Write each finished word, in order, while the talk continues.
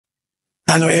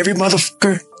I know every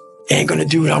motherfucker ain't gonna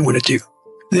do what I'm gonna do.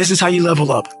 This is how you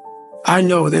level up. I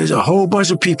know there's a whole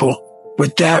bunch of people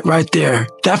with that right there.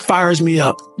 That fires me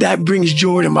up. That brings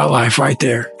joy to my life right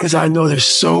there. Because I know there's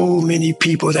so many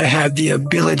people that have the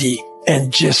ability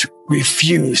and just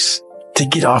refuse to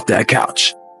get off that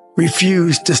couch.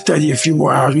 Refuse to study a few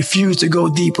more hours. Refuse to go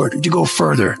deeper, to go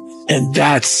further. And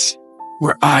that's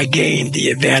where I gain the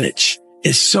advantage.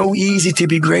 It's so easy to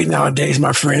be great nowadays,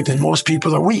 my friend, because most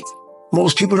people are weak.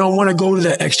 Most people don't want to go to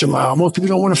that extra mile. Most people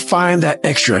don't want to find that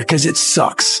extra because it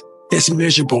sucks. It's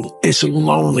miserable. It's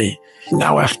lonely.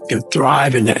 Now I can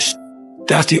thrive in this.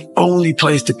 That's the only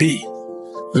place to be.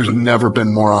 There's never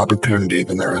been more opportunity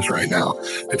than there is right now.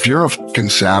 If you're a fucking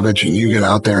savage and you get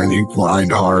out there and you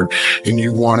grind hard and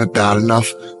you want it bad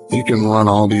enough, you can run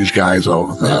all these guys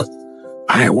over.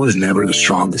 I was never the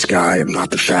strongest guy. I'm not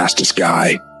the fastest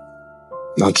guy,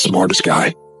 not the smartest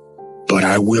guy, but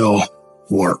I will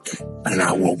work, and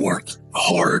I will work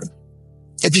hard.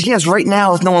 It's a chance right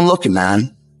now with no one looking,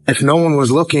 man. If no one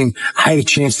was looking, I had a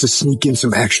chance to sneak in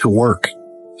some extra work,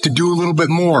 to do a little bit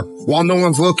more while no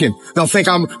one's looking. They'll think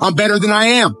I'm better than I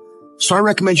am. So I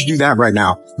recommend you do that right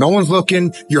now. No one's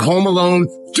looking. You're home alone.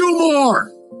 Do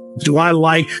more. Do I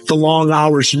like the long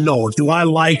hours? No. Do I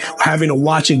like having to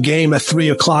watch a game at 3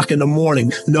 o'clock in the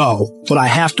morning? No. But I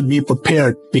have to be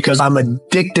prepared because I'm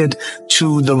addicted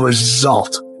to the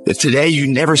result. If today you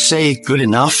never say good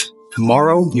enough,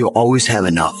 tomorrow you'll always have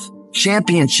enough.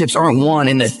 Championships aren't won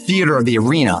in the theater or the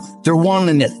arena. They're won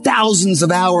in the thousands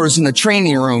of hours in the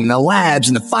training room, the labs,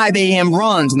 and the 5 a.m.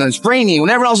 runs, and the training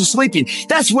when everyone else is sleeping.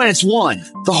 That's when it's won.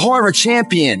 The heart of a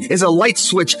champion is a light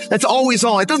switch that's always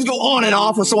on. It doesn't go on and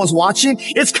off when someone's watching.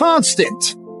 It's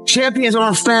constant. Champions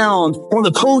aren't found on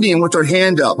the podium with their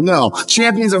hand up. No.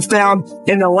 Champions are found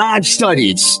in the lab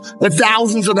studies. The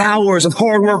thousands of hours of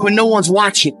hard work when no one's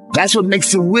watching. That's what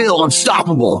makes the will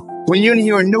unstoppable. When you're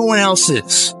here and no one else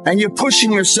is, and you're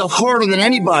pushing yourself harder than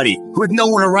anybody with no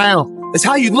one around. It's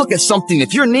how you look at something.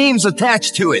 If your name's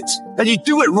attached to it, and you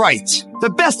do it right,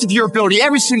 the best of your ability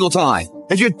every single time.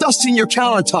 If you're dusting your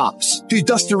countertops, do you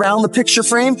dust around the picture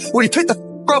frame? Or do you pick the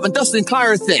up and dust the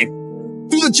entire thing?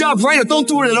 Do the job right or don't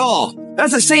do it at all.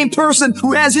 That's the same person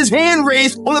who has his hand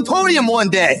raised on the podium one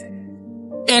day.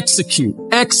 Execute,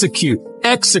 execute,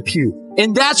 execute.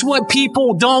 And that's what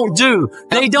people don't do.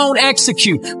 They don't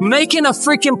execute. Making a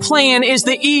freaking plan is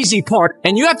the easy part.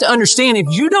 And you have to understand, if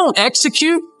you don't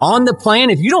execute on the plan,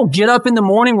 if you don't get up in the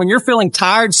morning when you're feeling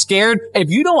tired, scared, if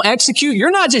you don't execute,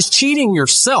 you're not just cheating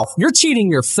yourself. You're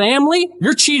cheating your family.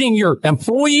 You're cheating your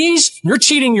employees. You're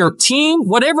cheating your team,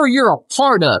 whatever you're a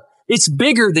part of. It's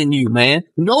bigger than you, man.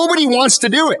 Nobody wants to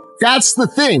do it. That's the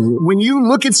thing. When you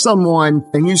look at someone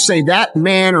and you say that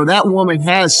man or that woman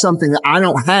has something that I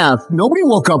don't have, nobody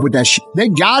woke up with that shit. They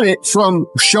got it from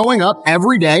showing up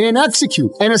every day and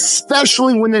execute. And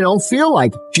especially when they don't feel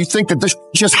like it. You think that this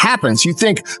just happens. You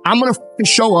think, I'm going to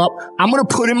show up, I'm going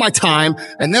to put in my time,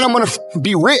 and then I'm going to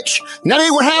be rich. And that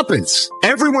ain't what happens.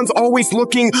 Everyone's always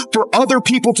looking for other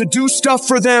people to do stuff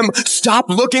for them. Stop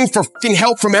looking for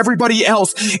help from everybody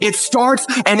else. It starts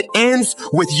and ends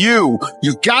with you.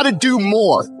 You got to do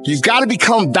more. You've got to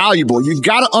become valuable. You've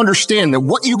got to understand that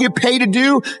what you get paid to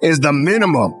do is the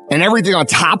minimum. And everything on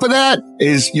top of that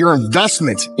is your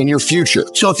investment in your future.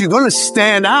 So if you're going to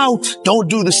stand out, don't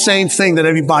do the same thing that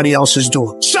everybody else is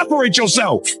doing. Separate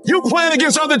yourself. You playing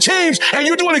against other teams and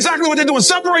you're doing exactly what they're doing.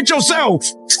 Separate yourself.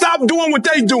 Stop doing what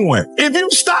they're doing. If you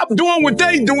stop doing what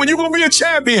they're doing, you're going to be a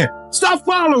champion. Stop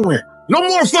following. No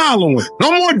more following.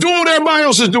 No more doing what everybody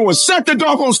else is doing. Set the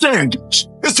doggone standards.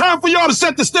 It's time for y'all to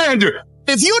set the standard.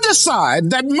 If you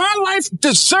decide that my life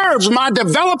deserves my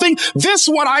developing this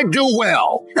what I do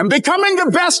well and becoming the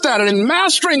best at it and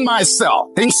mastering myself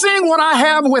and seeing what I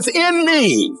have within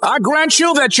me, I grant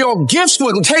you that your gifts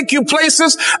will take you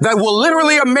places that will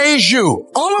literally amaze you.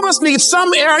 All of us need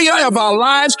some area of our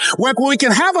lives where we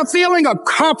can have a feeling of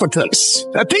competence.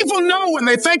 That people know when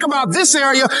they think about this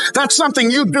area, that's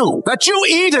something you do. That you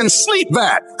eat and sleep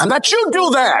that. And that you do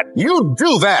that. You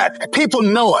do that. People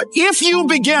know it. If you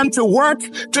begin to work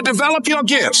to develop your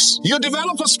gifts, you'll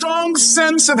develop a strong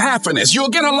sense of happiness. You'll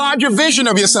get a larger vision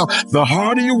of yourself. The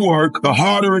harder you work, the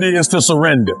harder it is to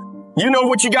surrender. You know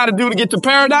what you got to do to get to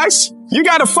paradise? You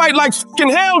got to fight like fucking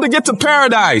hell to get to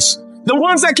paradise. The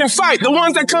ones that can fight, the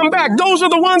ones that come back, those are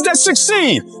the ones that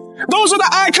succeed. Those are the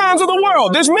icons of the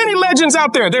world. There's many legends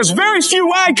out there. There's very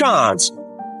few icons.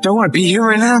 Do I want to be here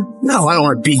right now? No, I don't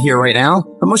want to be here right now.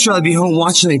 I'd much rather be home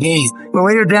watching the game. But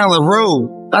later down the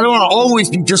road, I don't want to always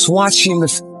be just watching the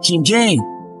f***ing game.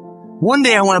 One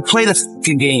day I want to play the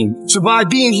fucking game. So by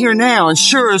being here now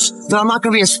ensures that I'm not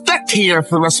going to be a spectator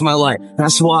for the rest of my life.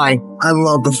 That's why I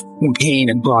love the fucking pain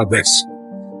and progress.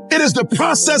 It is the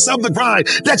process of the grind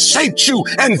that shapes you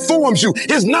and forms you.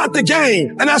 It's not the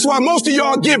game. And that's why most of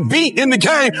y'all get beat in the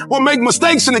game or make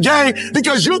mistakes in the game,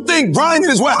 because you think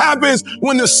grinding is what happens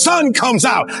when the sun comes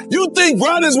out. You think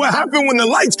grinding is what happens when the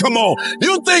lights come on.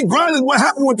 You think grinding is what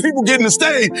happens when people get in the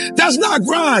stage. That's not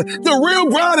grind. The real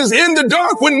grind is in the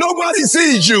dark when nobody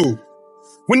sees you,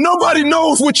 when nobody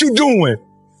knows what you're doing.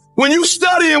 When you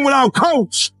studying without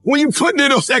coach, when you putting in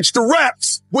those extra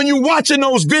reps, when you watching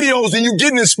those videos and you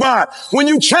getting inspired, when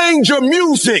you change your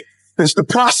music, it's the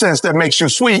process that makes you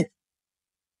sweet.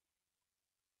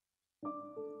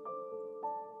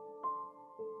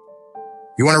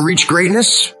 You want to reach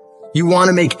greatness? You want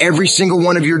to make every single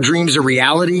one of your dreams a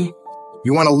reality?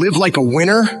 You want to live like a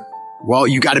winner? Well,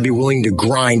 you got to be willing to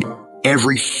grind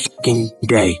every fucking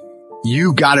day.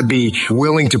 You gotta be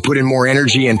willing to put in more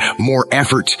energy and more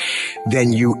effort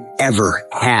than you ever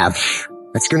have.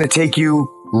 That's gonna take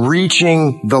you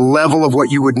reaching the level of what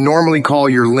you would normally call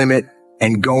your limit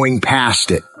and going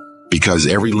past it. Because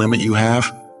every limit you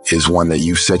have is one that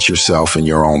you set yourself in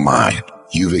your own mind.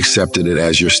 You've accepted it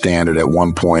as your standard at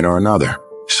one point or another.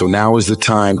 So now is the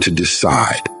time to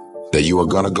decide that you are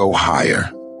gonna go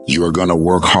higher. You are gonna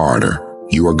work harder.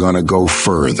 You are gonna go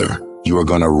further. You are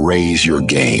gonna raise your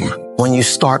game. When you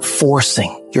start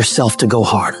forcing yourself to go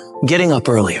harder, getting up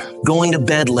earlier, going to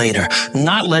bed later,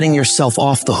 not letting yourself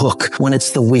off the hook when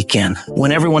it's the weekend,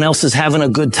 when everyone else is having a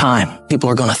good time, people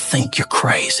are going to think you're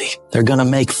crazy. They're going to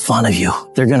make fun of you.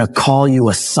 They're going to call you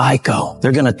a psycho.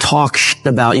 They're going to talk shit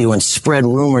about you and spread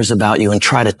rumors about you and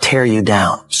try to tear you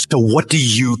down. So what do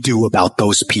you do about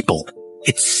those people?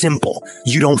 It's simple.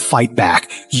 You don't fight back.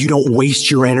 You don't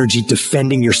waste your energy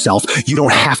defending yourself. You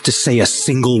don't have to say a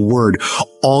single word.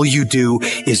 All you do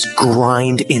is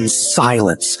grind in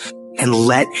silence and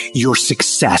let your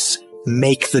success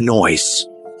make the noise.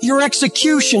 Your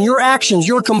execution, your actions,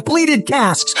 your completed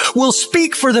tasks will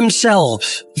speak for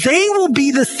themselves. They will be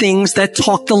the things that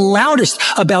talk the loudest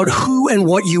about who and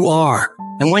what you are.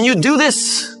 And when you do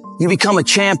this, you become a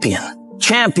champion.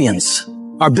 Champions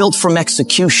are built from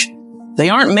execution. They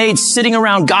aren't made sitting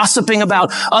around gossiping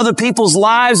about other people's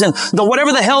lives and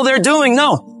whatever the hell they're doing.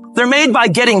 No, they're made by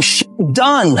getting shit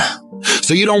done.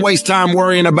 So you don't waste time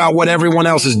worrying about what everyone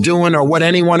else is doing or what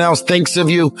anyone else thinks of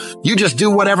you. You just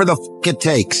do whatever the it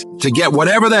takes to get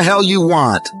whatever the hell you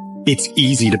want. It's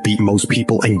easy to beat most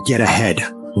people and get ahead.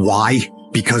 Why?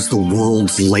 Because the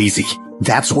world's lazy.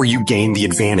 That's where you gain the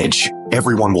advantage.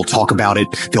 Everyone will talk about it.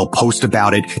 They'll post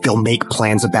about it. They'll make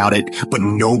plans about it, but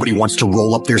nobody wants to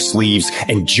roll up their sleeves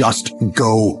and just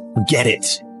go get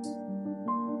it.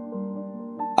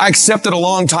 I accepted a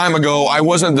long time ago I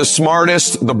wasn't the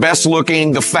smartest, the best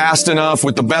looking, the fast enough,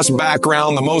 with the best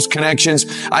background, the most connections.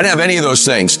 I didn't have any of those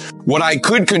things. What I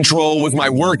could control was my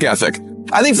work ethic.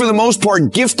 I think for the most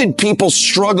part, gifted people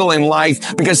struggle in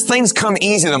life because things come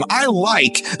easy to them. I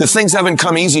like that things haven't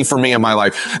come easy for me in my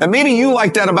life. And maybe you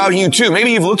like that about you too.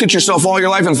 Maybe you've looked at yourself all your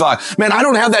life and thought, man, I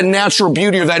don't have that natural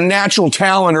beauty or that natural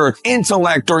talent or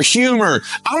intellect or humor.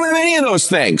 I don't have any of those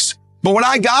things. But what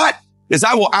I got is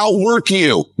I will outwork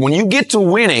you. When you get to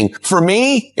winning, for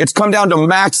me, it's come down to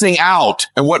maxing out.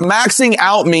 And what maxing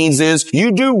out means is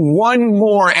you do one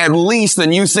more at least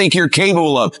than you think you're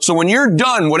capable of. So when you're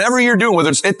done, whatever you're doing, whether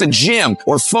it's at the gym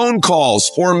or phone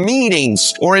calls or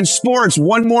meetings or in sports,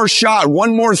 one more shot,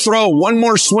 one more throw, one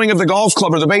more swing of the golf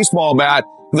club or the baseball bat,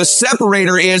 the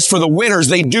separator is for the winners.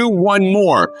 They do one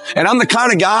more. And I'm the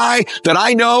kind of guy that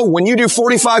I know when you do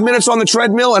 45 minutes on the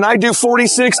treadmill and I do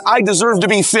 46, I deserve to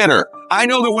be fitter. I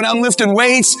know that when I'm lifting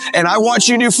weights and I watch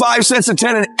you do 5 sets of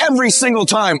 10 and every single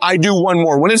time I do one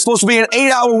more. When it's supposed to be an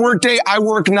 8-hour workday, I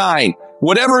work 9.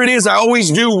 Whatever it is, I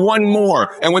always do one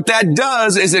more. And what that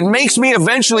does is it makes me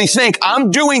eventually think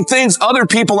I'm doing things other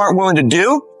people aren't willing to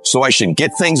do. So I should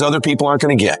get things other people aren't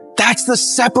going to get. That's the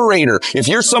separator. If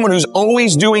you're someone who's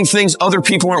always doing things other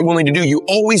people aren't willing to do, you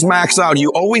always max out,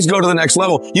 you always go to the next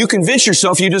level, you convince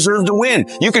yourself you deserve to win.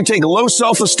 You can take low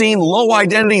self-esteem, low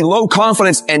identity, low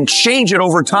confidence, and change it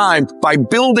over time by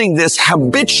building this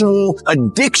habitual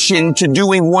addiction to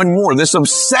doing one more, this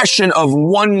obsession of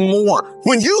one more.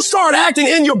 When you start acting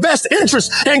in your best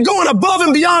interest and going above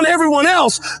and beyond everyone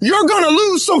else, you're going to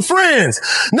lose some friends.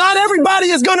 Not everybody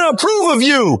is going to approve of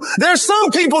you. There's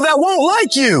some people that won't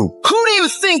like you. Who do you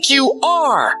think you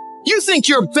are? You think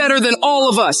you're better than all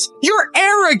of us. You're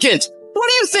arrogant. What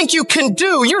do you think you can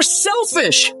do? You're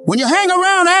selfish. When you hang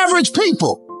around average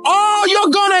people, all you're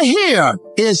gonna hear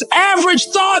is average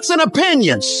thoughts and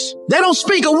opinions. They don't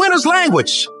speak a winner's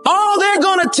language. All they're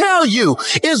gonna tell you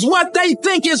is what they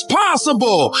think is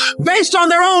possible based on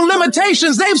their own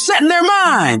limitations they've set in their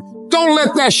mind. Don't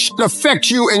let that shit affect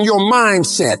you and your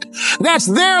mindset. That's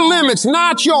their limits,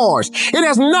 not yours. It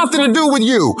has nothing to do with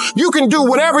you. You can do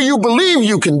whatever you believe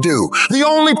you can do. The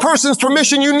only person's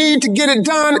permission you need to get it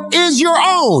done is your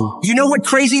own. You know what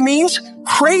crazy means?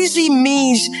 Crazy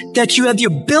means that you have the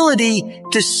ability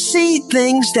to see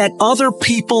things that other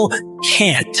people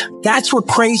can't. That's what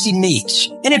crazy means.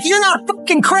 And if you're not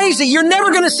fucking crazy, you're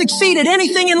never going to succeed at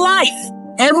anything in life.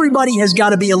 Everybody has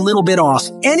got to be a little bit off.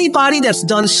 Anybody that's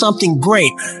done something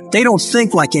great, they don't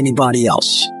think like anybody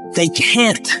else. They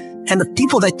can't. And the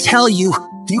people that tell you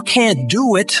you can't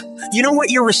do it, you know what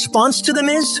your response to them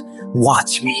is?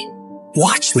 Watch me.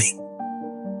 Watch me.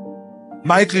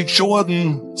 Michael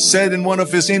Jordan said in one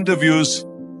of his interviews,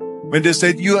 when they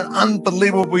said, "You're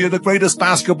unbelievable, you're the greatest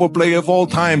basketball player of all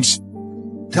times.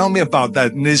 Tell me about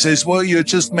that." And he says, "Well, you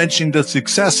just mentioned the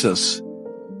successes.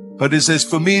 But it says,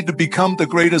 for me to become the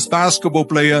greatest basketball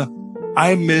player,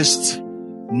 I missed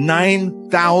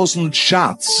 9,000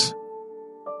 shots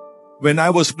when I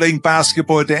was playing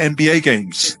basketball at the NBA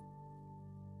games."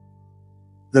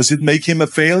 Does it make him a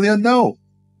failure? No.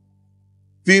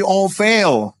 We all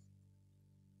fail.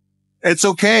 It's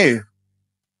okay.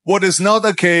 What is not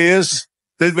okay is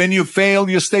that when you fail,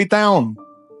 you stay down.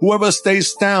 Whoever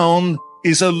stays down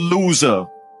is a loser.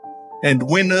 And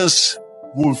winners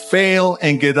will fail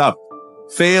and get up,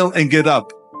 fail and get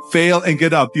up, fail and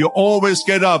get up. You always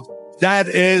get up. That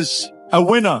is a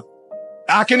winner.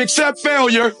 I can accept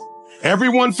failure.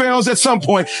 Everyone fails at some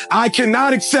point. I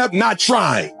cannot accept not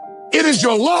trying. It is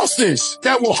your losses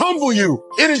that will humble you.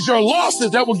 It is your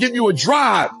losses that will give you a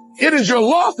drive. It is your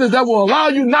losses that will allow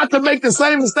you not to make the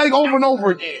same mistake over and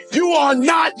over again. You are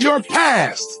not your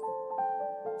past.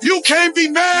 You can't be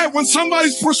mad when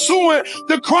somebody's pursuing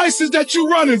the crisis that you're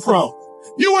running from.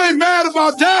 You ain't mad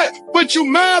about that, but you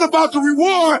mad about the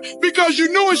reward because you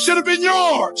knew it should have been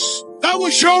yours. That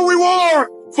was your reward,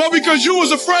 but because you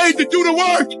was afraid to do the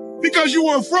work, because you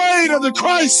were afraid of the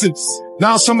crisis.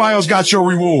 Now somebody else got your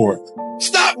reward.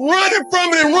 Stop running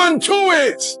from it and run to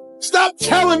it. Stop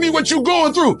telling me what you're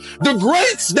going through. The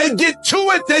greats, they get to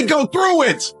it, they go through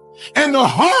it. And the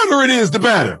harder it is, the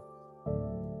better.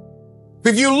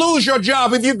 If you lose your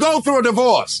job, if you go through a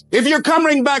divorce, if you're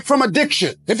coming back from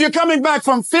addiction, if you're coming back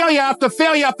from failure after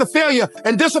failure after failure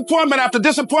and disappointment after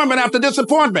disappointment after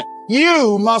disappointment,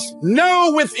 you must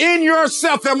know within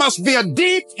yourself there must be a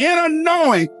deep inner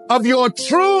knowing of your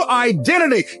true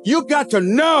identity. You got to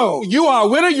know you are a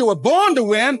winner. You were born to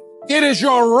win. It is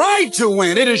your right to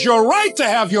win. It is your right to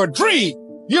have your dream.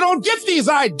 You don't get these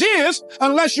ideas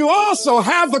unless you also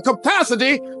have the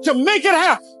capacity to make it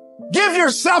happen. Give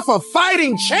yourself a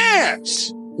fighting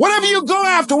chance. Whatever you go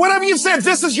after, whatever you said,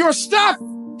 this is your stuff.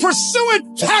 Pursue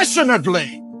it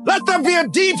passionately. Let there be a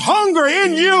deep hunger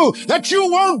in you that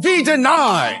you won't be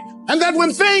denied. And that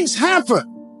when things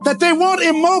happen, that they won't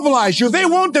immobilize you. They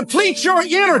won't deplete your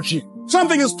energy.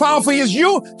 Something as powerful as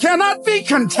you cannot be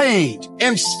contained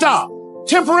and stopped.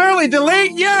 Temporarily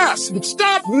delayed, yes, but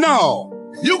stop, no.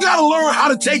 You gotta learn how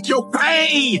to take your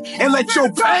pain and let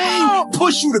your pain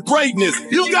push you to greatness.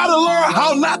 You gotta learn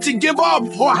how not to give up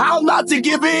or how not to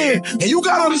give in. And you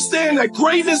gotta understand that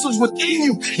greatness is within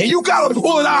you and you gotta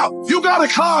pull it out. You gotta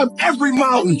climb every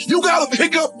mountain. You gotta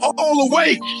pick up all the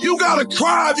weight. You gotta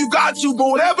cry if you got to, but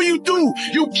whatever you do,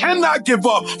 you cannot give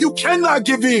up. You cannot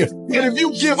give in. And if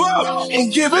you give up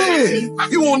and give in,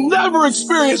 you will never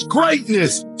experience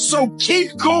greatness. So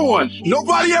keep going.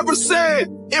 Nobody ever said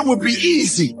it would be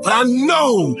easy, but I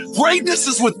know greatness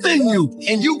is within you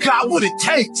and you got what it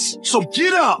takes. So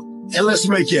get up and let's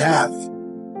make it happen.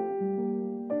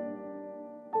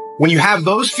 When you have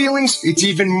those feelings, it's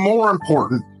even more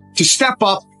important to step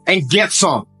up and get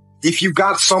some. If you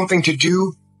got something to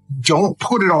do, don't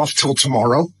put it off till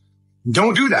tomorrow.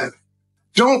 Don't do that.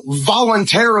 Don't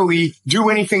voluntarily do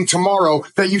anything tomorrow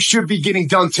that you should be getting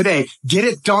done today. Get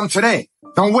it done today.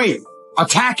 Don't wait.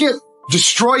 Attack it,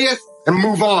 destroy it, and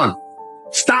move on.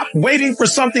 Stop waiting for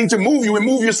something to move you and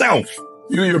move yourself.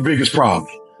 You're your biggest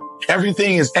problem.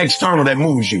 Everything is external that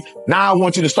moves you. Now I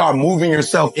want you to start moving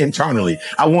yourself internally.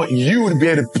 I want you to be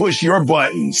able to push your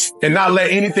buttons and not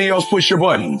let anything else push your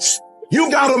buttons.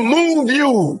 You gotta move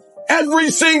you every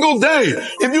single day.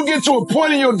 If you get to a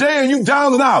point in your day and you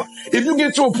down and out, if you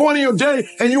get to a point in your day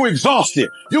and you exhausted,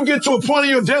 you get to a point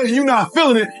in your day and you're not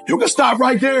feeling it, you can stop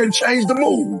right there and change the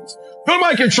mood.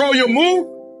 Nobody control your mood.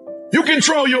 You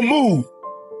control your mood.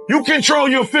 You control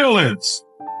your feelings.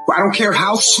 I don't care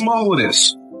how small it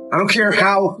is. I don't care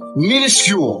how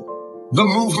minuscule the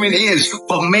movement is,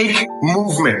 but make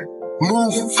movement.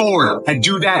 Move forward and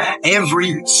do that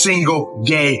every single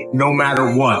day, no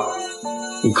matter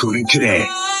what, including today.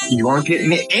 You aren't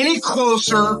getting any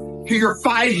closer to your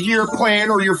 5-year plan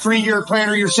or your 3-year plan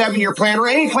or your 7-year plan or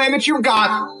any plan that you've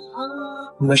got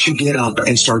unless you get up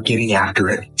and start getting after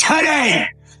it today.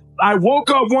 I woke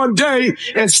up one day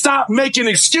and stopped making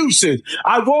excuses.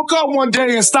 I woke up one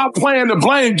day and stopped playing the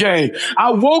blame game.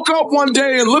 I woke up one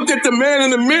day and looked at the man in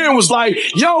the mirror and was like,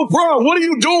 yo, bro, what are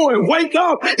you doing? Wake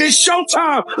up. It's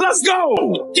showtime. Let's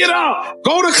go. Get up.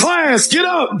 Go to class. Get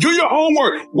up. Do your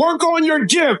homework. Work on your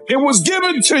gift. It was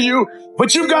given to you,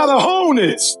 but you got to hone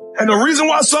it. And the reason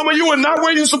why some of you are not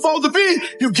where you're supposed to be,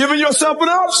 you've given yourself an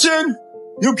option.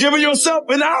 You've given yourself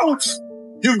an out.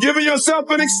 You've given yourself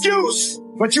an excuse.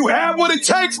 But you have what it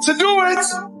takes to do it.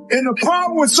 And the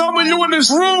problem with some of you in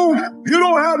this room, you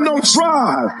don't have no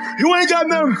drive. You ain't got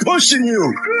nothing pushing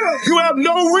you. You have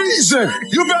no reason.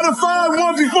 You better find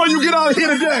one before you get out of here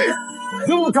today.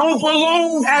 You don't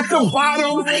belong at the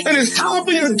bottom, and it's time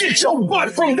for you to get your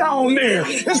butt from down there.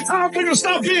 It's time for you to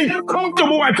stop being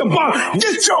comfortable at the bottom.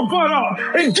 Get your butt up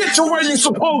and get to where you're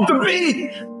supposed to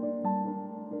be.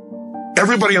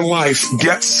 Everybody in life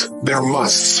gets their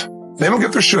musts. They don't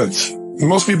get their shoulds.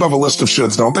 Most people have a list of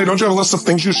shoulds, don't they? Don't you have a list of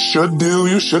things you should do,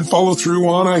 you should follow through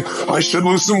on? I should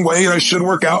lose some weight. I should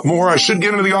work out more. I should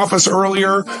get into the office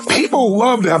earlier. People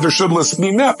love to have their should lists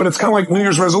be met, but it's kind of like New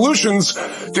Year's resolutions.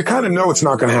 You kind of know it's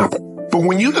not going to happen. But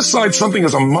when you decide something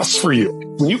is a must for you,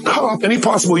 when you cut off any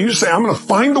possible, you say, I'm going to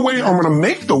find the way, I'm going to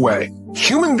make the way.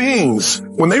 Human beings,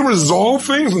 when they resolve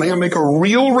things, when they make a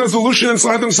real resolution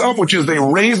inside themselves, which is they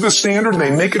raise the standard and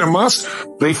they make it a must,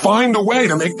 they find a way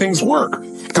to make things work.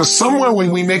 Because somewhere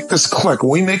when we make this click,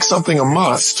 when we make something a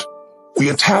must, we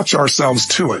attach ourselves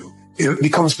to it. It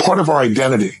becomes part of our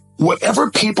identity.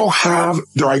 Whatever people have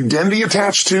their identity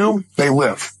attached to, they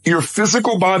live. Your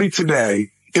physical body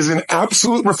today is an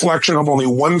absolute reflection of only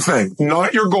one thing,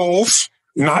 not your goals,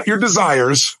 not your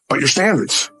desires, but your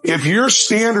standards. If your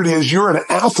standard is you're an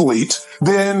athlete,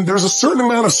 then there's a certain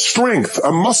amount of strength,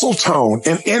 a muscle tone,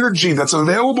 and energy that's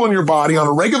available in your body on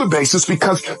a regular basis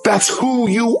because that's who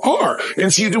you are.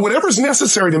 And so you do whatever's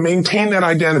necessary to maintain that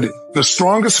identity. The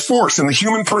strongest force in the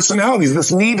human personality is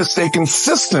this need to stay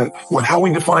consistent with how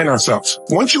we define ourselves.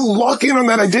 Once you lock in on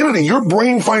that identity, your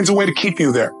brain finds a way to keep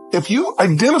you there. If you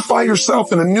identify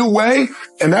yourself in a new way,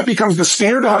 and that becomes the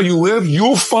standard of how you live,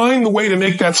 you'll find the way to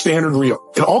make that standard real.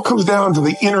 It all comes down to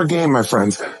the inner game, my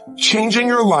friends. Changing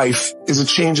your life is a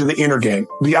change in the inner game.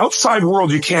 The outside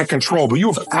world you can't control, but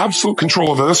you have absolute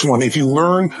control over this one if you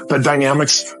learn the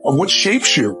dynamics of what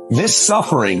shapes you. This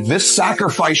suffering, this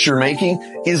sacrifice you're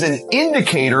making is an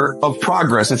indicator of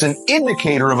progress. It's an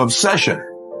indicator of obsession.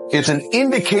 It's an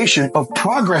indication of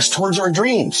progress towards our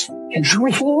dreams. And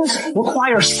dreams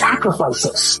require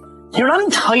sacrifices. You're not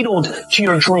entitled to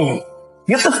your dream.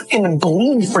 You have to fucking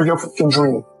bleed for your fucking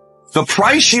dream. The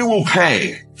price you will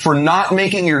pay for not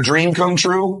making your dream come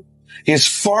true is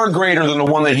far greater than the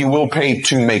one that you will pay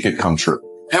to make it come true.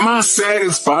 Am I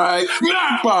satisfied?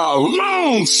 Not by a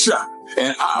long shot.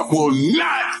 And I will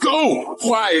not go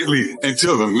quietly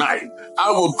until the night.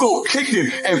 I will go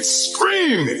kicking and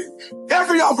screaming.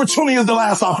 Every opportunity is the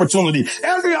last opportunity.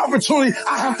 Every opportunity,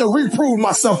 I have to reprove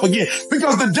myself again.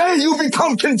 Because the day you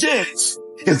become convinced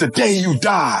is the day you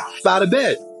die. Out of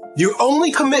bed. Your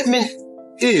only commitment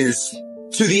is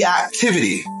to the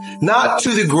activity, not to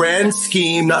the grand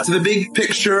scheme, not to the big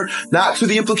picture, not to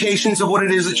the implications of what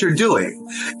it is that you're doing.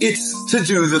 It's to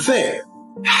do the thing.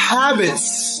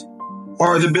 Habits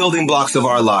are the building blocks of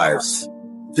our lives.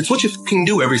 It's what you can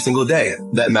do every single day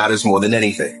that matters more than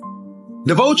anything.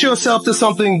 Devote yourself to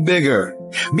something bigger.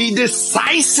 Be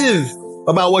decisive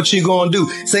about what you're going to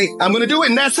do. Say, I'm going to do it,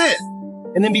 and that's it.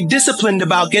 And then be disciplined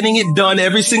about getting it done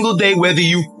every single day, whether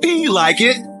you feel like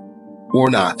it or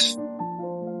not.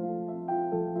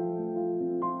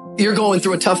 You're going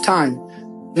through a tough time.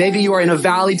 Maybe you are in a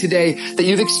valley today that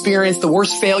you've experienced the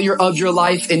worst failure of your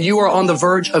life and you are on the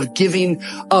verge of giving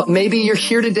up. Maybe you're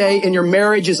here today and your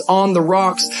marriage is on the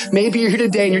rocks. Maybe you're here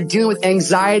today and you're dealing with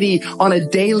anxiety on a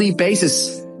daily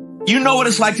basis. You know what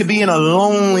it's like to be in a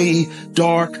lonely,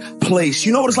 dark place.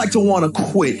 You know what it's like to want to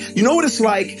quit. You know what it's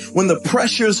like when the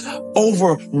pressure's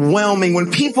overwhelming, when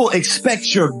people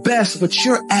expect your best, but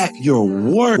you're at your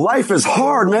worst. Life is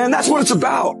hard, man. That's what it's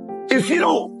about. If you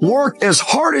don't work as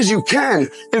hard as you can,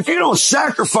 if you don't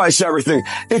sacrifice everything,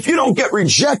 if you don't get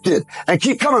rejected and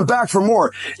keep coming back for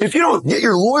more, if you don't get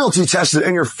your loyalty tested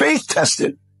and your faith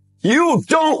tested, you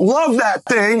don't love that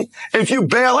thing if you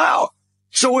bail out.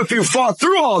 So if you fought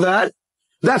through all that,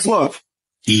 that's love.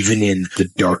 Even in the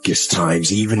darkest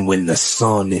times, even when the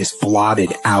sun is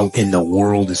blotted out and the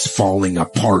world is falling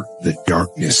apart, the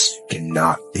darkness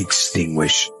cannot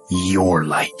extinguish your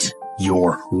light,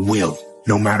 your will.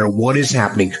 No matter what is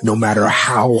happening, no matter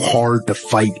how hard the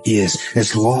fight is,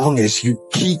 as long as you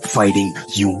keep fighting,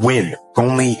 you win.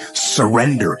 Only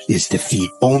surrender is defeat.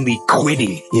 Only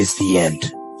quitting is the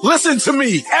end. Listen to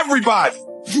me, everybody.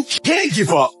 You can't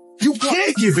give up. You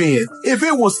can't give in. If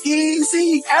it was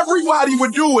easy, everybody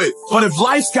would do it. But if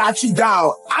life's got you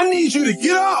down, I need you to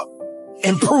get up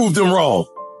and prove them wrong.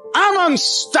 I'm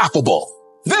unstoppable.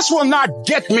 This will not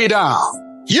get me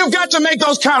down. You've got to make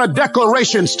those kind of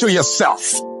declarations to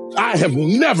yourself. I have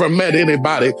never met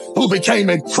anybody who became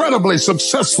incredibly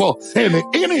successful in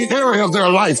any area of their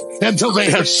life until they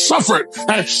had suffered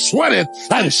and sweated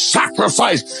and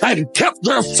sacrificed and kept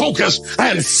their focus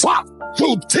and fought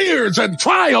through tears and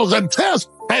trials and tests.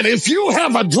 And if you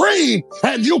have a dream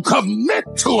and you commit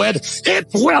to it, it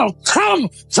will come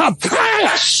to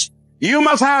pass. You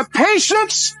must have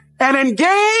patience and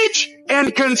engage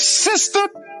in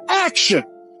consistent action.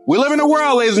 We live in a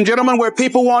world, ladies and gentlemen, where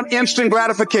people want instant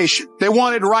gratification. They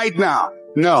want it right now.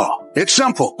 No, it's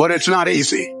simple, but it's not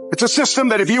easy. It's a system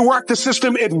that if you work the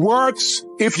system, it works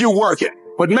if you work it.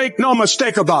 But make no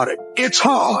mistake about it, it's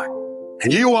hard.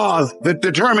 And you are the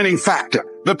determining factor.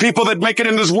 The people that make it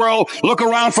in this world look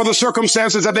around for the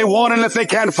circumstances that they want, and if they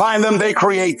can't find them, they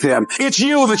create them. It's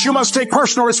you that you must take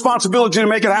personal responsibility to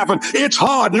make it happen. It's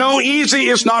hard. No, easy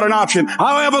is not an option.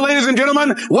 However, ladies and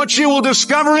gentlemen, what you will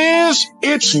discover is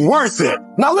it's worth it.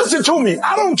 Now listen to me.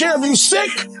 I don't care if you're sick.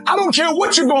 I don't care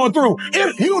what you're going through.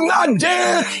 If you're not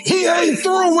dead, he ain't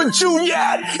through with you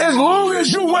yet. As long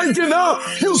as you're waking up,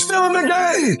 you still in the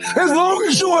game. As long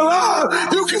as you're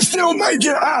alive, you can still make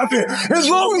it happen. As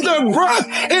long as there's breath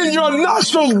in your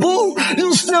nostrils, boo,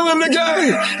 you still in the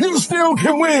game. You still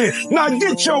can win. Now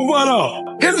get your butt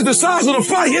up. Here's the size of the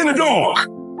fight in the dark.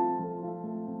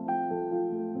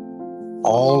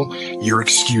 All your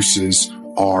excuses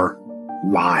are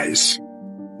lies.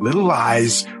 Little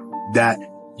lies that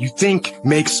you think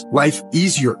makes life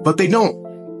easier, but they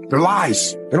don't. They're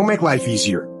lies. They don't make life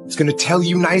easier. It's going to tell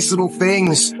you nice little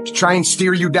things to try and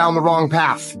steer you down the wrong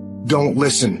path. Don't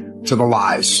listen to the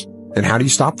lies. And how do you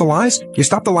stop the lies? You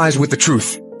stop the lies with the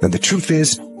truth. And the truth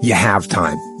is, you have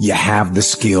time. You have the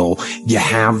skill. You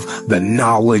have the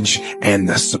knowledge and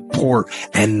the support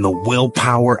and the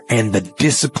willpower and the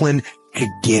discipline to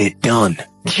get it done.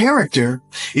 Character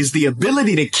is the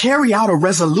ability to carry out a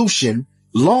resolution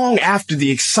long after the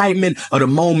excitement of the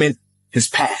moment has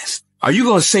passed. Are you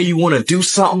going to say you want to do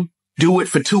something, do it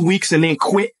for 2 weeks and then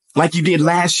quit like you did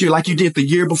last year, like you did the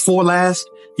year before last?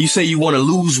 You say you want to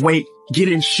lose weight,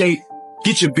 get in shape,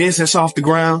 get your business off the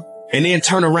ground, and then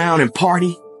turn around and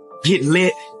party, get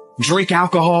lit, drink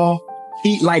alcohol,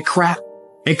 eat like crap,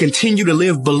 and continue to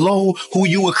live below who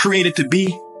you were created to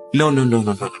be? No.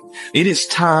 It is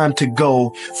time to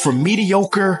go from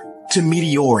mediocre to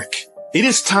meteoric. It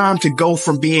is time to go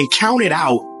from being counted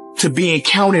out to being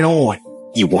counted on.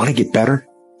 You want to get better?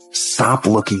 Stop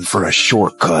looking for a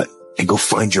shortcut and go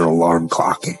find your alarm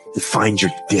clock and find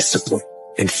your discipline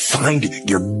and find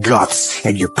your guts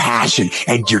and your passion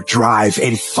and your drive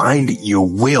and find your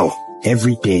will.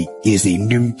 Every day is a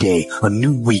new day, a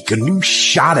new week, a new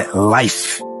shot at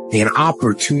life. An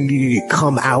opportunity to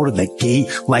come out of the gate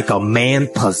like a man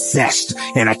possessed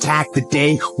and attack the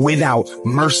day without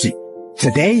mercy.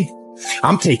 Today,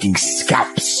 I'm taking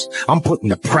scalps. I'm putting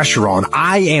the pressure on.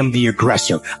 I am the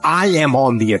aggressor. I am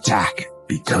on the attack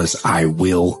because I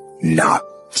will not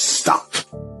stop.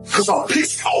 Because I'm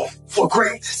pissed off for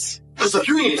greatness. Because if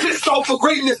you ain't pissed off for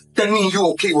greatness, that means you're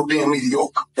okay with being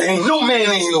mediocre. Ain't no man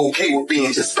ain't okay with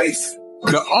being just basic.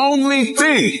 The only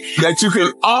thing that you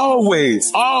can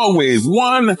always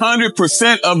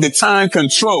 100% of the time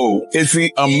control is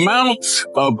the amount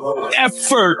of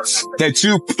effort that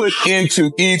you put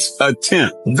into each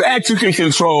attempt. That you can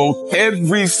control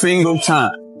every single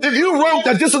time. If you wrote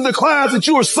that this is the class that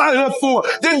you were signing up for,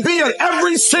 then be at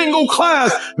every single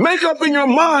class. Make up in your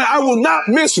mind, I will not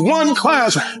miss one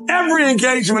class. Every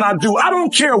engagement I do, I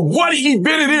don't care what event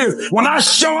it is. When I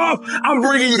show up, I'm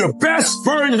bringing you the best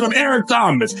version of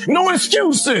Ericthomas. No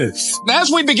excuses.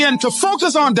 As we begin to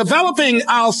focus on developing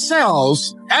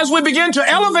ourselves, as we begin to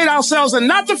elevate ourselves and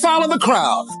not to follow the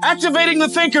crowd, activating the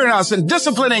thinker in us and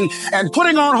disciplining and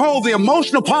putting on hold the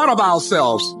emotional part of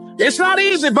ourselves, it's not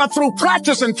easy, but through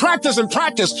practice and practice and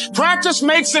practice, practice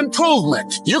makes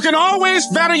improvement. You can always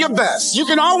better your best. You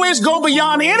can always go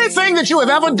beyond anything that you have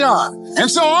ever done.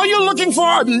 And so all you're looking for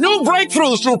are new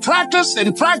breakthroughs through practice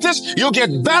and practice. You'll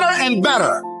get better and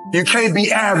better. You can't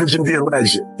be average and be a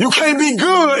legend. You can't be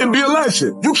good and be a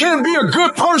legend. You can't be a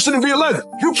good person and be a legend.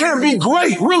 You can't be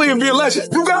great, really, and be a legend.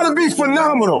 You gotta be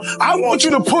phenomenal. I want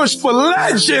you to push for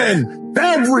legend.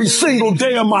 Every single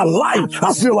day of my life,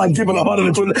 I feel like giving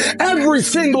 120. Every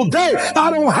single day.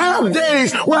 I don't have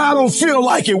days where I don't feel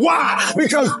like it. Why?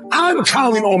 Because I'm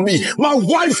counting on me. My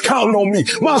wife's counting on me.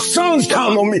 My son's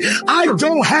counting on me. I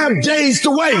don't have days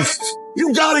to waste.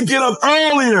 You gotta get up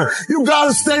earlier. You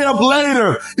gotta stay up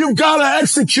later. You gotta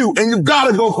execute, and you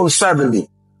gotta go from 70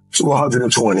 to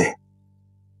 120.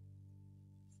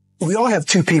 We all have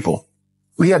two people.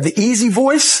 We have the easy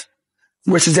voice,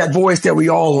 which is that voice that we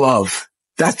all love.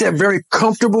 That's that very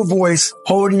comfortable voice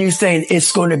holding you saying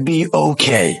it's going to be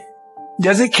okay.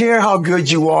 Doesn't care how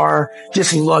good you are,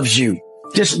 just loves you.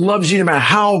 Just loves you no matter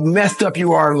how messed up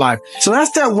you are in life. So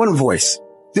that's that one voice.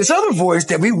 This other voice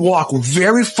that we walk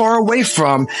very far away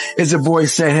from is a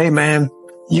voice saying, hey man,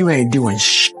 you ain't doing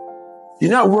shit.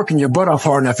 You're not working your butt off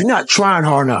hard enough. You're not trying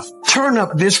hard enough. Turn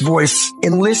up this voice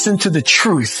and listen to the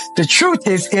truth. The truth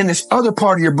is in this other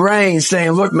part of your brain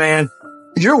saying, look, man,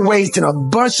 you're wasting a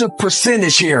bunch of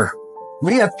percentage here.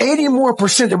 We have 80 more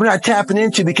percent that we're not tapping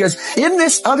into because in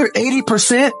this other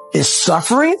 80% is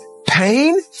suffering,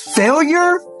 pain,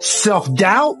 failure,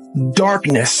 self-doubt,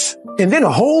 darkness, and then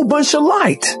a whole bunch of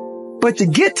light. But to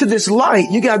get to this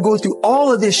light, you got to go through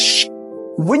all of this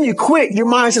When you quit, your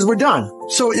mind says we're done.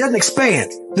 So it doesn't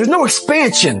expand. There's no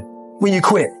expansion when you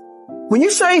quit. When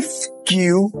you say, F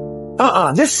you,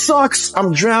 this sucks.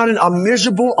 I'm drowning. I'm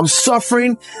miserable. I'm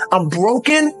suffering. I'm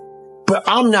broken, but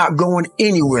I'm not going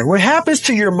anywhere. What happens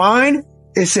to your mind?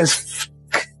 It says,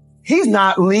 he's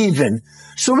not leaving.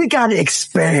 So we got to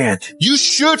expand. You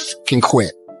should can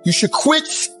quit. You should quit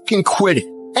can quit it.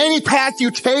 Any path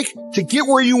you take to get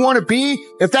where you want to be,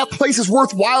 if that place is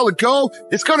worthwhile to go,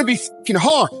 it's going to be fucking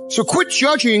hard. So quit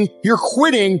judging your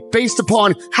quitting based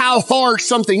upon how hard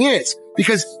something is.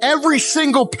 Because every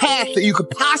single path that you could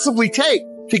possibly take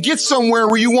to get somewhere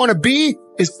where you want to be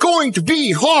is going to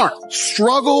be hard.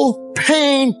 Struggle,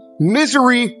 pain,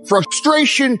 misery,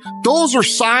 frustration, those are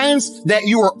signs that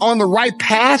you are on the right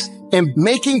path and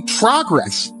making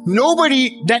progress.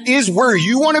 Nobody that is where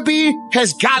you want to be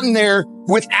has gotten there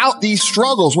without these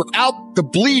struggles, without the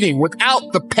bleeding,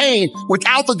 without the pain,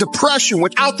 without the depression,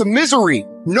 without the misery.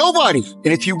 Nobody.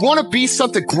 And if you want to be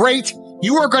something great,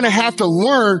 you are going to have to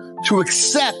learn to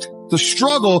accept the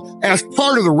struggle as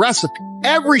part of the recipe.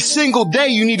 Every single day,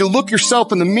 you need to look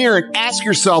yourself in the mirror and ask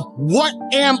yourself, what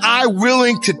am I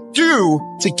willing to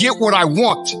do to get what I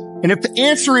want? And if the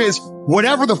answer is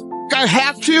whatever the I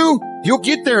have to, you'll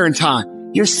get there in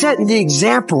time. You're setting the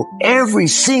example every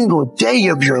single day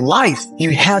of your life.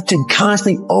 You have to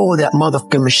constantly owe that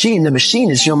motherfucking machine. The machine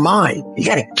is your mind. You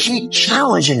got to keep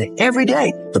challenging it every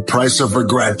day. The price of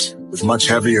regret is much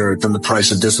heavier than the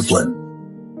price of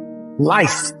discipline.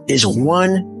 Life is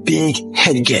one big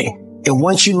head game. And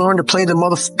once you learn to play the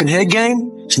motherfucking head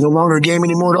game, it's no longer a game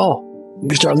anymore at all.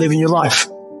 You start living your life.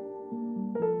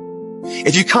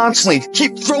 If you constantly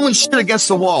keep throwing shit against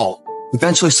the wall,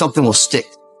 eventually something will stick.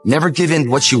 Never give in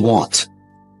what you want.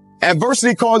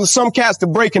 Adversity causes some cats to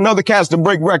break and other cats to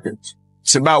break records.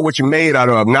 It's about what you're made out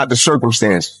of, not the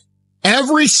circumstance.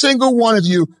 Every single one of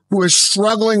you who is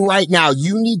struggling right now,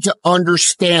 you need to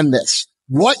understand this.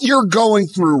 What you're going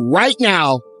through right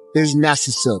now is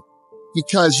necessary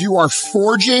because you are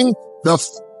forging the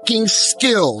fucking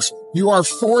skills. You are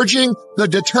forging the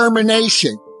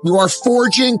determination. You are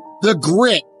forging the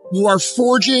grit. You are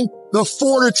forging the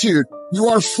fortitude. You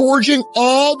are forging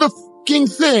all the fucking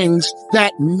things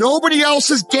that nobody else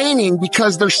is gaining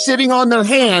because they're sitting on their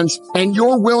hands and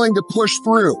you're willing to push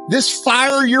through. This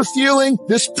fire you're feeling,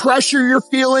 this pressure you're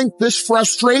feeling, this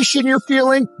frustration you're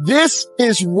feeling, this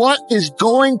is what is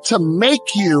going to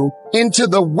make you into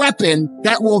the weapon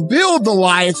that will build the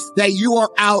life that you are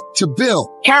out to build.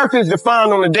 Character is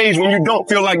defined on the days when you don't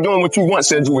feel like doing what you once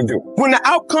said you would do. When the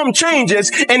outcome changes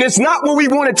and it's not what we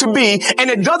want it to be and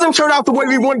it doesn't turn out the way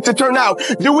we want it to turn out,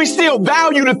 do we still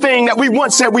value the thing that we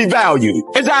once said we valued?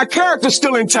 Is our character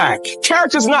still intact?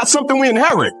 Character is not something we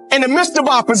inherit. In the midst of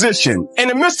opposition, in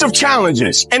the midst of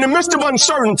challenges, in the midst of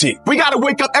uncertainty, we got to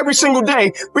wake up every single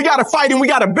day. We got to fight and we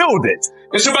got to build it.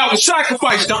 It's about the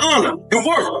sacrifice, the honor, the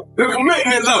work, the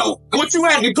commitment level, what you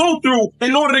had to go through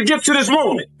in order to get to this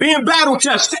moment. Being battle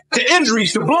tested, the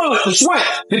injuries, the blood, the sweat,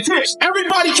 the tips.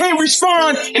 Everybody can't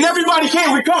respond and everybody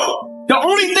can't recover. The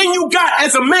only thing you got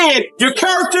as a man, your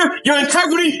character, your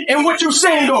integrity, and what you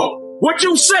say, though. What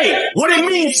you say, what it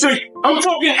means to you. I'm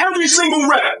talking every single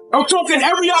rep. I'm talking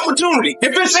every opportunity.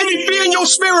 If there's any fear in your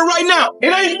spirit right now, it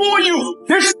ain't for you.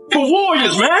 This for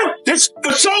warriors, man. This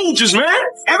for soldiers, man.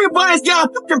 Everybody's got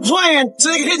a fucking plan so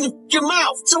they can hit your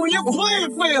mouth. So when your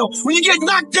plan fails, when you get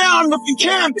knocked down off your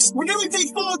canvas, when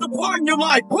everything falls apart in your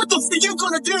life, what the fuck are you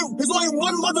gonna do? There's only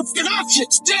one motherfucking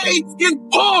option. Stay in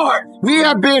hard. We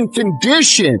have been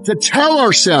conditioned to tell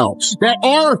ourselves that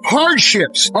our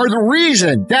hardships are the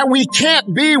reason that we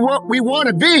can't be what we want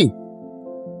to be.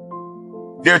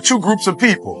 There are two groups of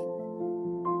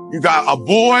people. You got a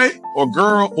boy or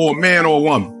girl or a man or a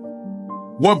woman.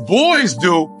 What boys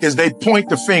do is they point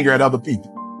the finger at other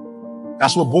people.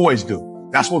 That's what boys do.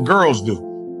 That's what girls do.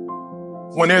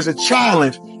 When there's a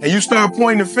challenge and you start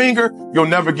pointing the finger, you'll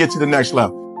never get to the next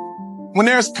level. When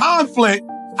there's conflict,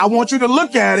 I want you to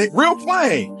look at it real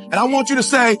plain. And I want you to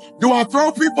say, do I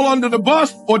throw people under the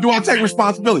bus or do I take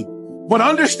responsibility? But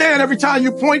understand every time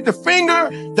you point the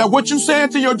finger that what you say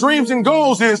to your dreams and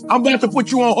goals is, I'm about to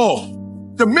put you on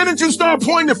hold. The minute you start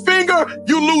pointing the finger,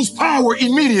 you lose power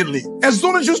immediately. As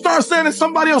soon as you start saying it's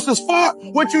somebody else's fault,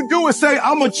 what you do is say,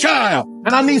 I'm a child and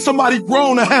I need somebody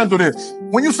grown to handle this.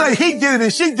 When you say he did it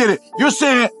and she did it, you're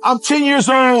saying, I'm 10 years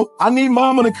old. I need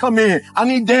mama to come in. I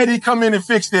need daddy to come in and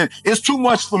fix it. It's too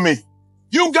much for me.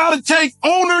 You got to take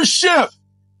ownership.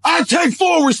 I take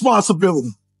full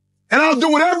responsibility. And I'll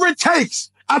do whatever it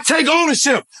takes. I take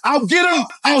ownership. I'll get up.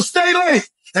 I'll stay late.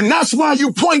 And that's why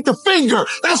you point the finger.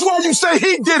 That's why you say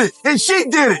he did it and she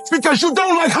did it. Because you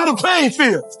don't like how the pain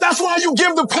feels. That's why you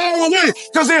give the power away.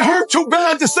 Because it hurt too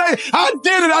bad to say, I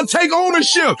did it. I take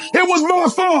ownership. It was my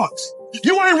fault.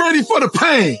 You ain't ready for the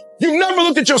pain. You never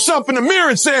looked at yourself in the mirror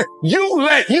and said, you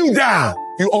let you down.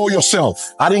 You owe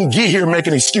yourself. I didn't get here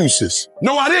making excuses.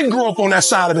 No, I didn't grow up on that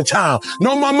side of the town.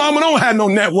 No, my mama don't have no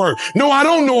network. No, I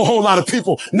don't know a whole lot of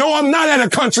people. No, I'm not at a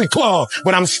country club,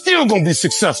 but I'm still going to be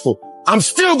successful. I'm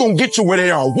still going to get you where they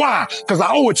are. Why? Because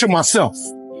I owe it to myself.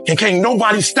 And can't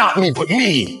nobody stop me but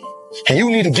me. And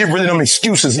you need to get rid of them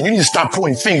excuses and you need to stop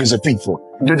pointing fingers at people.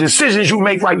 The decisions you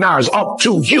make right now is up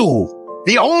to you.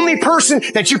 The only person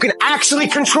that you can actually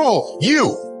control,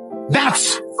 you.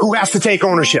 That's who has to take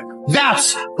ownership.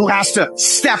 That's who has to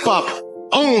step up,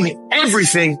 own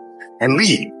everything, and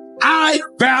lead. I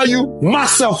value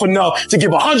myself enough to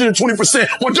give 120%.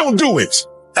 Well, don't do it.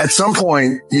 At some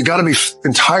point, you gotta be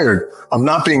tired of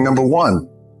not being number one.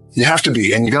 You have to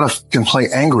be, and you gotta play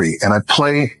angry. And I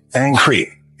play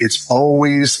angry. It's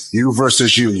always you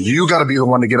versus you. You got to be the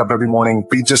one to get up every morning,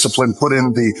 be disciplined, put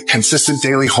in the consistent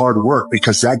daily hard work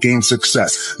because that gains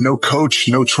success. No coach,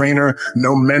 no trainer,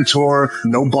 no mentor,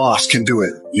 no boss can do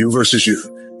it. You versus you.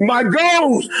 My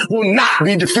goals will not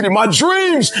be defeated. My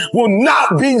dreams will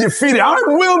not be defeated. I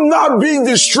will not be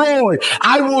destroyed.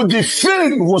 I will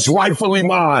defend what's rightfully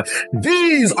mine.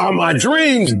 These are my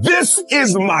dreams. This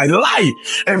is my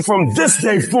life. And from this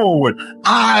day forward,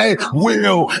 I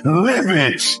will live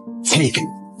it. Take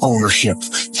ownership.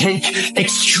 Take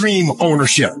extreme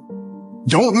ownership.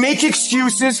 Don't make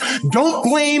excuses. Don't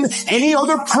blame any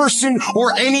other person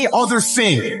or any other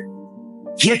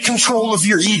thing. Get control of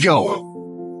your ego.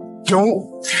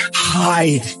 Don't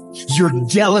hide your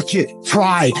delicate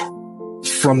pride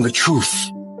from the truth.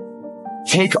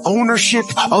 Take ownership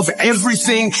of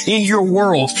everything in your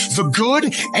world, the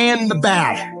good and the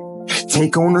bad.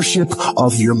 Take ownership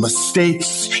of your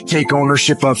mistakes. Take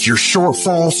ownership of your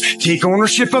shortfalls. Take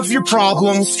ownership of your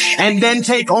problems. And then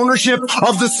take ownership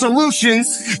of the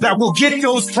solutions that will get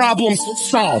those problems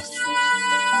solved.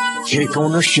 Take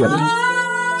ownership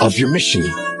of your mission.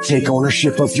 Take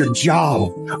ownership of your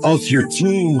job, of your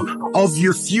team, of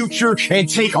your future, and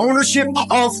take ownership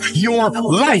of your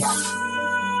life.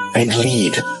 And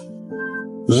lead.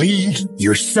 Lead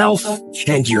yourself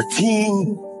and your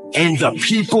team and the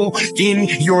people in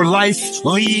your life.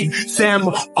 Lead them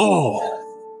all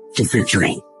to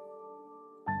victory.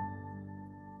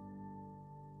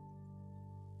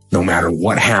 No matter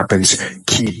what happens,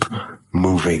 keep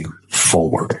moving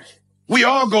forward. We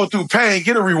all go through pain.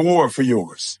 Get a reward for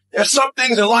yours. There's some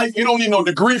things in life you don't need no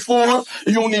degree for.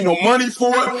 You don't need no money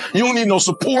for it. You don't need no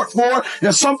support for it.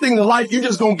 There's something in life you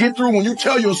just gonna get through when you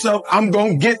tell yourself, I'm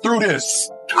gonna get through this.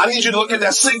 I need you to look at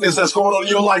that sickness that's going on in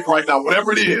your life right now,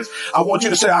 whatever it is. I want you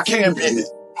to say, I can beat it.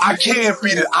 I can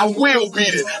beat it. I will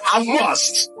beat it. I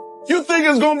must. You think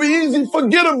it's gonna be easy?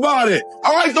 Forget about it.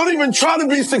 All right, don't even try to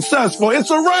be successful.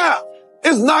 It's a wrap.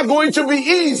 It's not going to be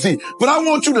easy, but I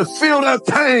want you to feel that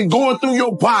pain going through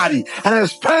your body. And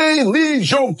as pain leaves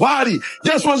your body,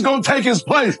 guess what's going to take its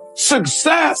place?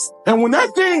 Success. And when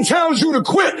that thing tells you to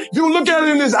quit, you look at it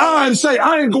in his eye and say,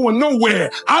 I ain't going nowhere.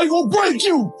 I will break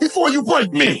you before you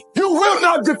break me. You will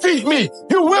not defeat me.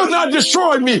 You will not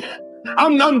destroy me.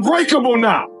 I'm unbreakable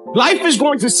now. Life is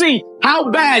going to see how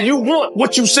bad you want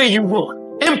what you say you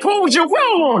want. Impose your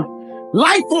will on it.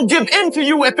 Life will give in to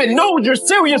you if it knows you're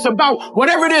serious about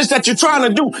whatever it is that you're trying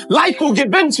to do. Life will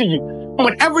give in to you.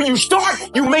 Whenever you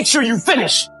start, you make sure you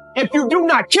finish. If you do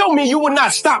not kill me, you will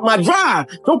not stop my drive.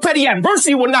 No petty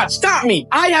adversity will not stop me.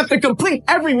 I have to complete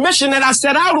every mission that I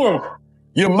set out on.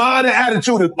 Your mind and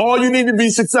attitude is all you need to be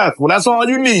successful. That's all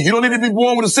you need. You don't need to be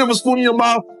born with a silver spoon in your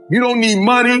mouth. You don't need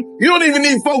money. You don't even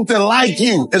need folks that like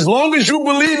you. As long as you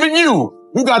believe in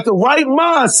you, you got the right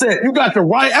mindset. You got the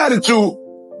right attitude.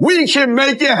 We can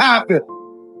make it happen.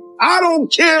 I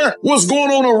don't care what's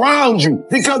going on around you,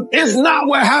 because it's not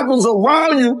what happens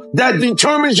around you that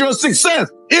determines your success.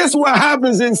 It's what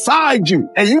happens inside you.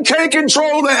 And you can't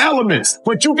control the elements,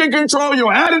 but you can control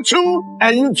your attitude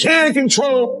and you can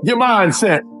control your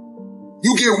mindset.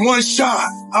 You get one shot.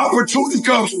 Opportunity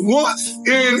comes once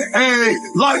in a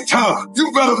lifetime.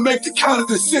 You better make the kind of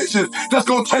decisions that's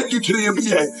going to take you to the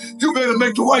NBA. You better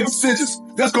make the right decisions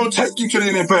that's going to take you to the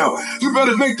NFL. You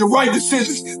better make the right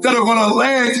decisions that are going to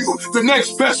land you the next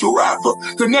special rapper,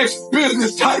 the next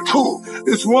business tycoon.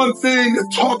 It's one thing to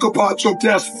talk about your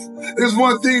destiny. It's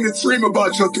one thing to dream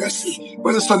about your destiny.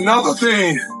 But it's another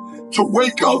thing to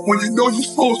wake up when you know you're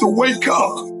supposed to wake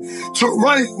up. To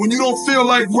write when you don't feel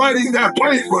like writing that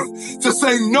paper. To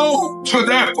say no to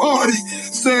that party.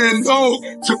 Saying no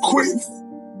to quitting.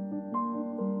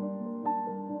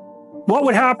 What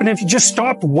would happen if you just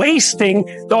stopped wasting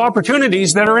the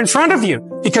opportunities that are in front of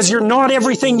you? Because you're not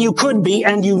everything you could be,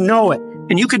 and you know it.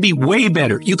 And you could be way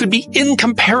better. You could be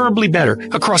incomparably better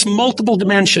across multiple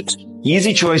dimensions.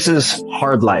 Easy choices,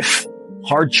 hard life.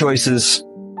 Hard choices,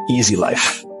 easy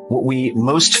life. What we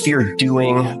most fear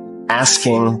doing,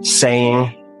 asking,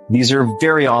 saying, these are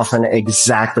very often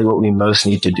exactly what we most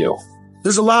need to do.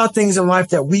 There's a lot of things in life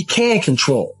that we can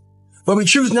control, but we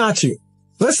choose not to.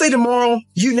 Let's say tomorrow,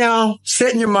 you now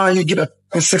set in your mind, you get up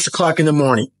at 6 o'clock in the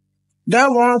morning. That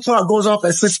alarm clock goes off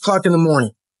at 6 o'clock in the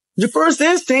morning. Your first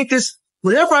instinct is,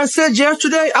 whatever I said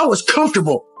yesterday, I was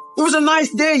comfortable. It was a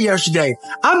nice day yesterday.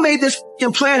 I made this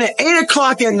plan at 8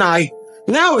 o'clock at night.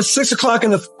 Now it's 6 o'clock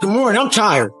in the morning. I'm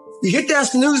tired. You hit that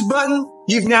snooze button,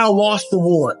 you've now lost the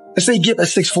war. Let's say you get up at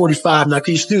 6:45 now because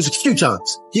you snooze a few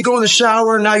times. You go in the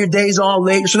shower, now your day's all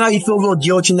late. So now you feel a little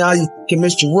guilty. Now you can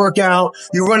miss your workout.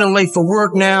 You're running late for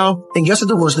work now. And guess what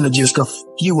the war's going to do? It's going to f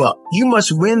you up. You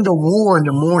must win the war in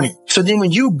the morning. So then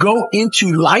when you go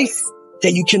into life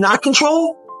that you cannot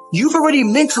control, you've already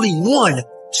mentally won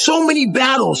so many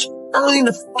battles early in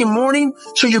the fucking morning.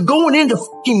 So you're going into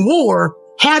fucking war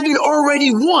having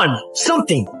already won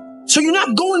something. So you're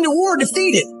not going to war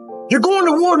defeated. You're going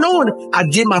to war knowing I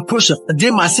did my push-up, I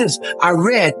did my sits, I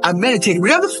read, I meditated.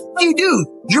 Whatever the you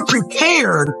do, you're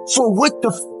prepared for what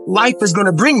the life is going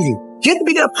to bring you. You have to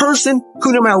be that person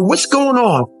who, no matter what's going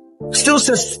on, still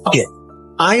says, fuck it.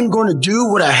 I am going to do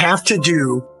what I have to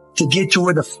do to get to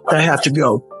where the fuck I have to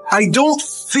go. I don't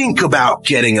think about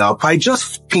getting up. I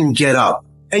just fucking get up.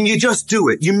 And you just do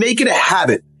it. You make it a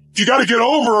habit. You got to get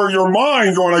over your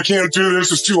mind going, I can't do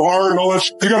this, it's too hard and all that.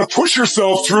 You got to push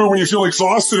yourself through when you feel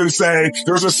exhausted and say,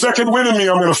 there's a second wind in me,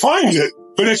 I'm going to find it.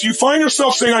 But if you find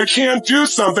yourself saying, I can't do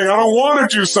something, I don't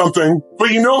want to do something,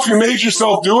 but you know if you made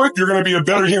yourself do it, you're going to be a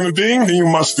better human being, then you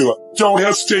must do it. Don't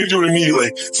hesitate to do it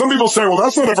immediately. Some people say, well,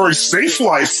 that's not a very safe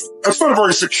life. That's not a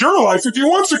very secure life. If you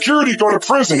want security, go to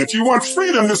prison. If you want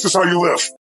freedom, this is how you live.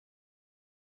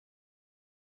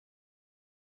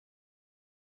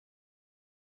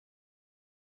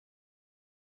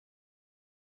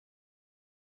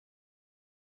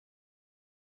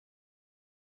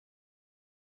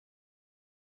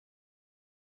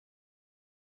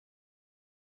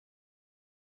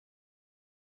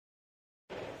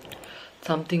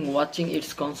 Something watching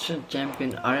its constant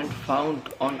champion aren't found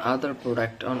on other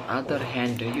product. On other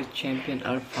hand, youth champion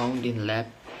are found in lab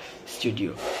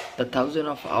studio. The thousands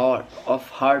of hours of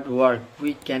hard work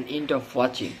we can end up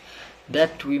watching.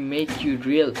 That we make you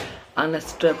real,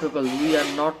 unstoppable. We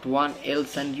are not one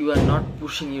else and you are not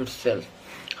pushing yourself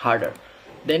harder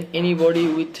than anybody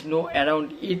with no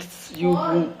around. It's you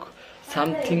book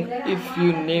something if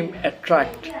you name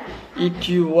attract it.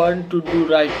 You want to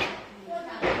do right.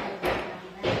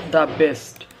 The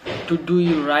best to do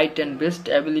you right and best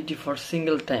ability for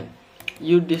single time.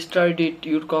 You destroyed it,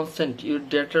 your consent, your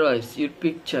details, your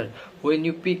picture. When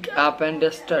you pick up and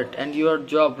start and your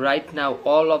job right now,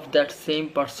 all of that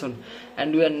same person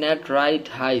and you are not right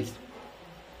highs.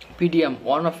 PDM,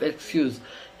 one of excuse.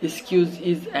 Excuse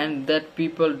is and that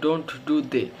people don't do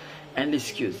they. And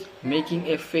excuse. Making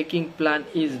a faking plan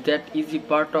is that easy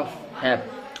part of have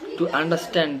to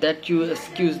understand that you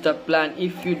excuse the plan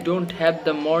if you don't have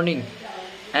the morning.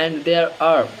 And there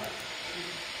are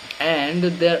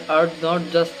not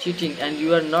just cheating, and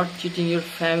you are not cheating your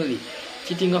family,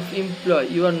 cheating of employee,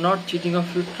 you are not cheating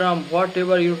of your Trump,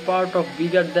 whatever you're part of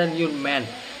bigger than your man.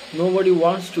 Nobody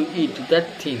wants to eat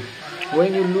that thing.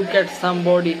 When you look at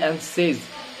somebody and says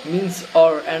means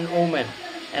or an woman,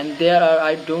 and there are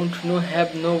I don't know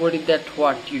have nobody that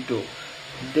what you do,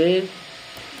 they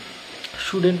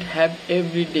shouldn't have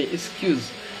everyday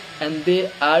excuse, and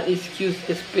they are excuse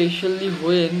especially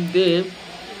when they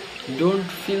don't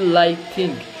feel like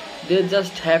think. They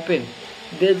just happen.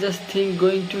 They just think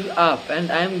going to up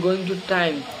and I am going to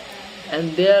time,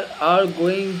 and they are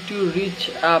going to reach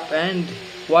up, and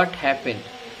what happened?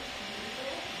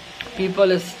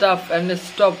 People stop and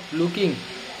stop looking.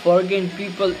 Forget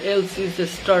people else is a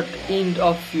start end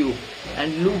of you,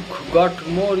 and look got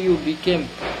more you became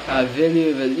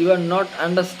valuable. You are not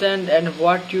understand and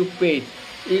what you paid.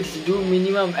 It's do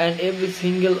minimum and every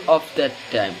single of that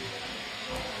time.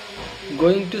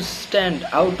 Going to stand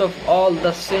out of all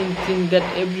the same thing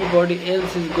that everybody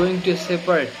else is going to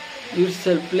separate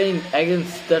yourself playing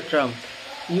against the Trump.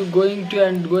 You going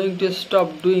to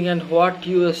stop doing, and what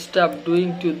you stop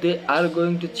doing to they are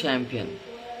going to champion.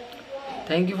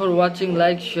 Thank you for watching.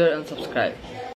 Like, share and subscribe.